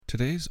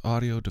Today's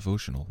audio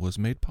devotional was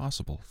made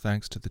possible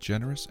thanks to the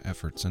generous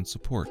efforts and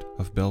support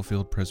of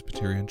Bellefield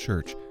Presbyterian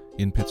Church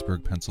in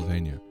Pittsburgh,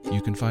 Pennsylvania.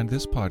 You can find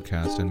this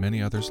podcast and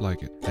many others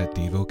like it at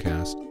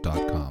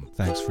Devocast.com.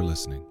 Thanks for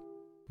listening.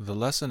 The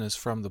lesson is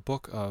from the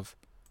book of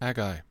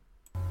Haggai.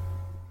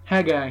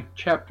 Haggai,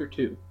 chapter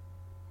 2.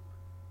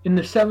 In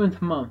the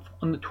 7th month,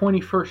 on the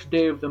 21st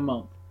day of the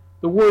month,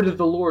 the word of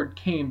the Lord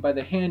came by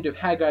the hand of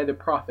Haggai the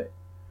prophet.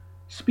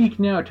 Speak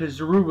now to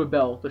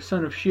Zerubbabel the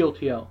son of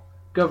Shealtiel,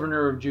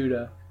 governor of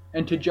Judah,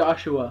 and to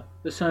Joshua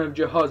the son of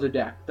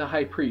Jehozadak the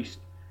high priest,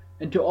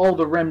 and to all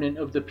the remnant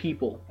of the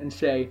people, and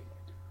say,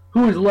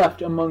 Who is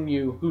left among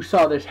you who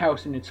saw this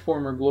house in its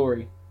former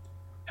glory?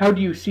 How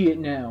do you see it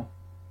now?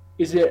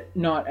 Is it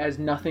not as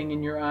nothing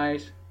in your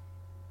eyes?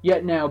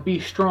 Yet now be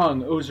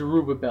strong, O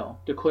Zerubbabel,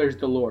 declares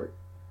the Lord.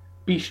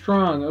 Be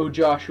strong, O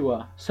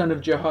Joshua, son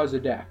of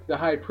Jehozadak the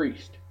high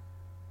priest.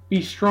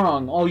 Be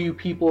strong, all you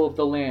people of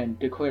the land,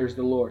 declares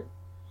the Lord.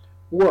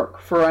 Work,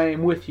 for I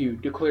am with you,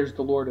 declares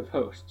the Lord of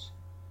hosts,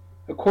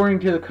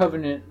 according to the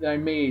covenant that I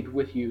made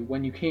with you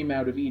when you came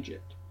out of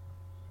Egypt.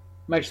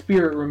 My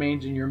spirit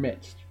remains in your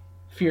midst.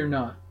 Fear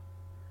not.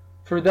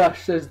 For thus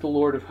says the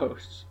Lord of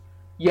hosts,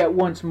 Yet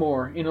once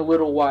more, in a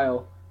little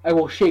while, I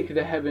will shake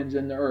the heavens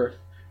and the earth,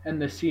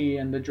 and the sea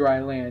and the dry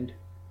land,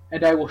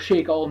 and I will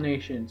shake all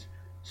nations,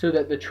 so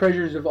that the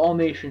treasures of all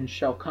nations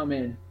shall come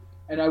in,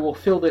 and I will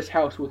fill this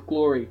house with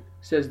glory,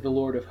 says the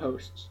Lord of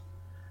hosts.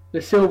 The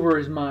silver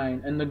is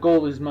mine, and the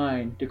gold is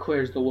mine,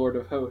 declares the Lord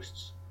of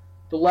hosts.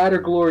 The latter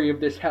glory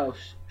of this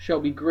house shall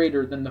be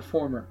greater than the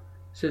former,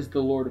 says the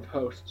Lord of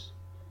hosts.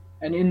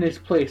 And in this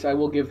place I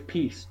will give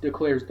peace,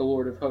 declares the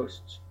Lord of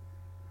hosts.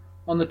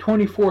 On the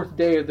 24th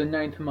day of the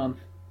 9th month,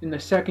 in the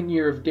 2nd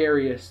year of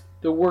Darius,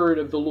 the word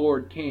of the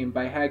Lord came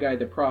by Haggai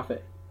the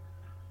prophet.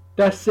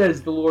 Thus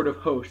says the Lord of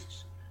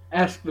hosts,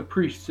 Ask the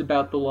priests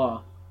about the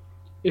law.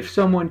 If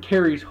someone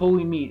carries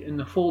holy meat in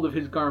the fold of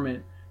his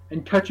garment,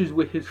 and touches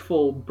with his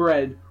fold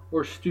bread,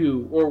 or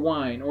stew, or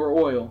wine, or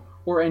oil,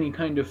 or any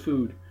kind of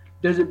food,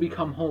 does it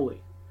become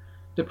holy?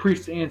 The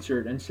priests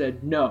answered and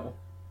said, No.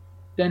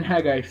 Then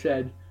Haggai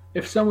said,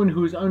 If someone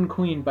who is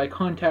unclean by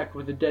contact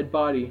with a dead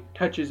body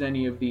touches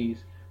any of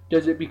these,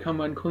 does it become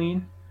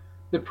unclean?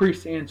 The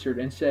priests answered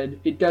and said,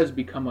 It does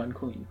become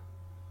unclean.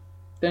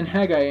 Then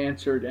Haggai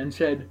answered and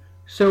said,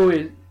 So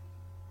is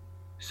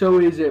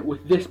it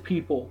with this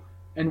people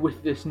and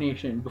with this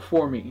nation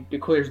before me,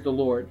 declares the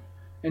Lord,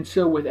 and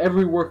so with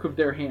every work of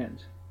their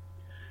hands.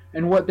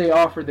 And what they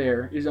offer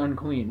there is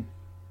unclean.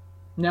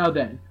 Now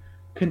then,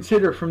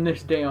 consider from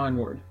this day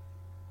onward.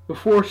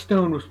 Before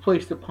stone was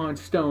placed upon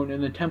stone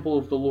in the temple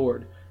of the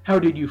Lord, how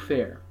did you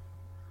fare?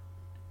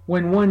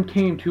 When one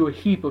came to a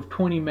heap of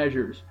 20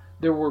 measures,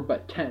 there were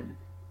but 10.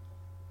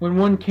 When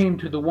one came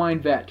to the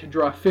wine vat to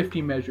draw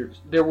 50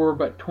 measures, there were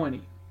but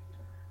 20.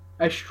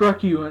 I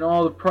struck you and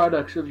all the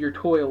products of your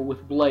toil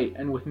with blight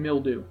and with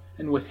mildew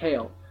and with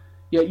hail,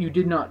 yet you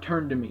did not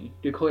turn to me,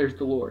 declares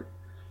the Lord.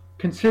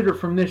 Consider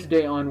from this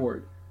day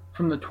onward,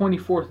 from the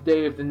 24th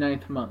day of the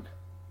 9th month.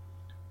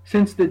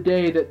 Since the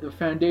day that the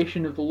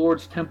foundation of the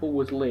Lord's temple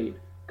was laid,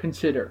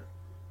 consider,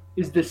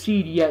 is the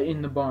seed yet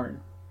in the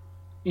barn?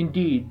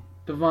 Indeed,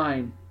 the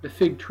vine, the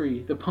fig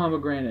tree, the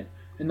pomegranate,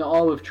 and the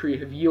olive tree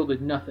have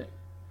yielded nothing.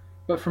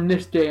 But from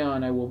this day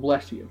on I will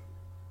bless you.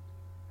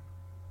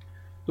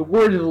 The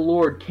word of the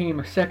Lord came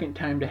a second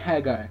time to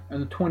Haggai on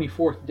the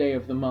 24th day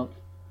of the month.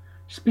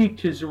 Speak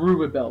to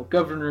Zerubbabel,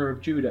 governor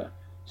of Judah,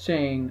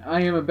 saying,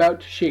 I am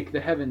about to shake the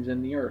heavens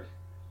and the earth,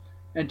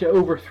 and to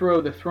overthrow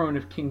the throne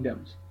of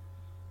kingdoms.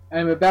 I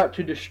am about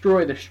to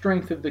destroy the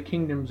strength of the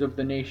kingdoms of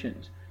the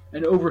nations,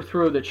 and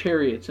overthrow the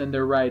chariots and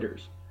their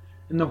riders.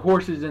 And the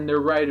horses and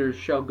their riders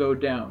shall go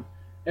down,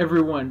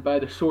 every one by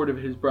the sword of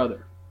his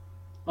brother.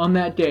 On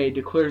that day,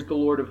 declares the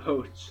Lord of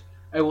hosts,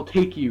 I will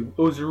take you,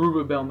 O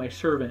Zerubbabel my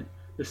servant,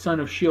 the son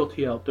of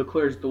Shealtiel,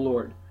 declares the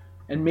Lord,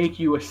 and make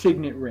you a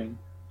signet ring,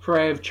 for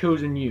I have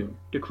chosen you,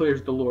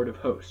 declares the Lord of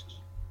hosts.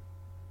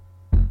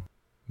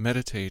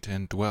 Meditate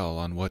and dwell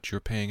on what you're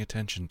paying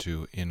attention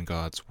to in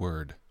God's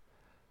Word.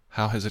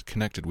 How has it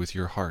connected with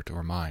your heart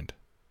or mind?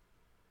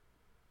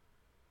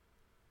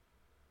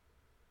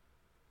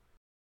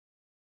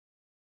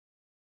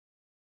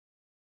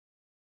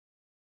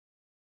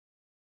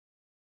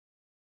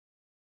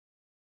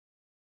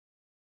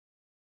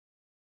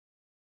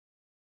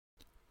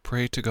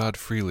 Pray to God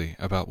freely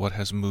about what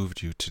has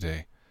moved you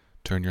today.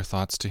 Turn your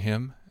thoughts to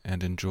Him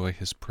and enjoy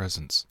His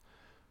presence.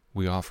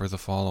 We offer the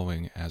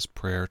following as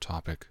prayer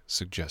topic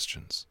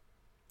suggestions.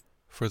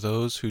 For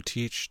those who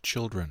teach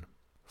children.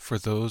 For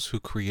those who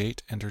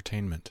create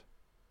entertainment.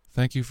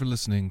 Thank you for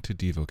listening to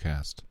Devocast.